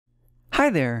Hi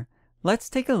there!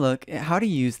 Let's take a look at how to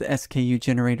use the SKU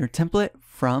Generator template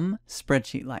from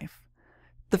Spreadsheet Life.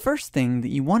 The first thing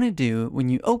that you want to do when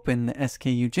you open the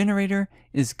SKU Generator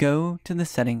is go to the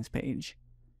Settings page.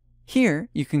 Here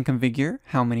you can configure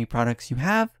how many products you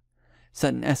have,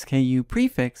 set an SKU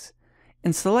prefix,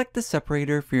 and select the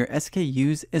separator for your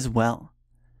SKUs as well.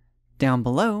 Down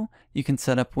below, you can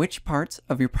set up which parts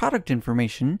of your product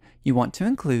information you want to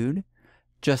include,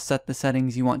 just set the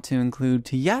settings you want to include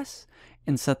to yes,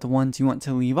 and set the ones you want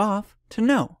to leave off to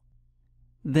no.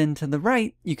 Then to the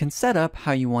right, you can set up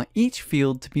how you want each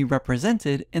field to be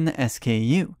represented in the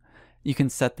SKU. You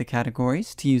can set the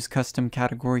categories to use custom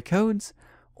category codes,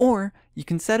 or you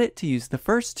can set it to use the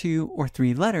first 2 or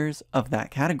 3 letters of that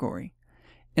category.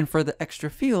 And for the extra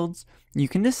fields, you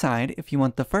can decide if you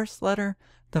want the first letter,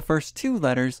 the first 2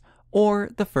 letters,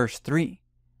 or the first 3.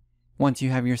 Once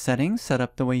you have your settings set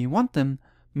up the way you want them,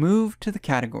 move to the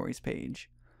Categories page.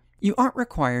 You aren't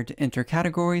required to enter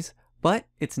categories, but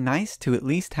it's nice to at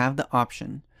least have the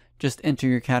option. Just enter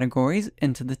your categories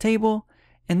into the table,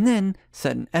 and then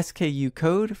set an SKU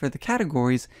code for the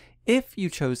categories if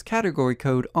you chose category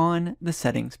code on the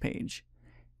settings page.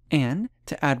 And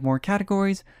to add more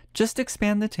categories, just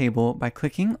expand the table by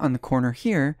clicking on the corner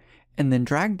here, and then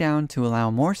drag down to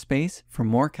allow more space for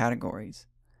more categories.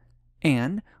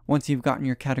 And once you've gotten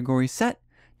your categories set,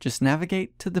 just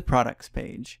navigate to the Products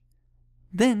page.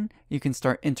 Then you can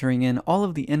start entering in all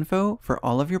of the info for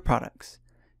all of your products.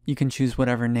 You can choose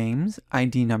whatever names,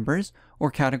 ID numbers,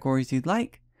 or categories you'd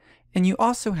like, and you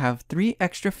also have 3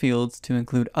 extra fields to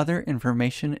include other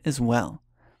information as well.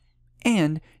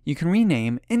 And you can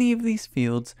rename any of these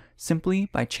fields simply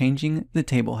by changing the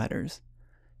table headers.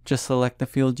 Just select the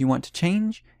field you want to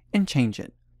change and change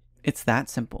it. It's that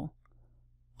simple.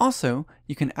 Also,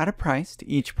 you can add a price to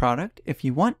each product if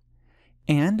you want,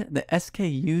 and the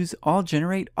SKUs all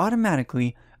generate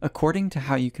automatically according to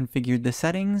how you configured the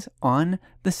settings on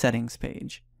the settings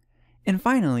page. And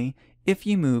finally, if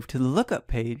you move to the lookup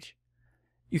page,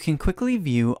 you can quickly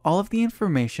view all of the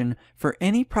information for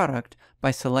any product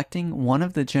by selecting one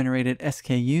of the generated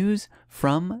SKUs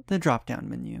from the drop-down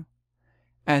menu.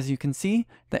 As you can see,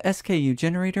 the SKU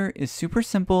generator is super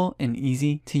simple and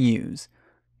easy to use.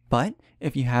 But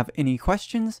if you have any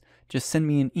questions, just send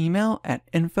me an email at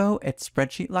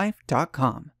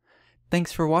info@spreadsheetlife.com.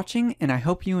 Thanks for watching, and I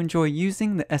hope you enjoy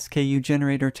using the SKU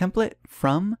Generator template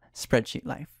from Spreadsheet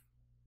Life.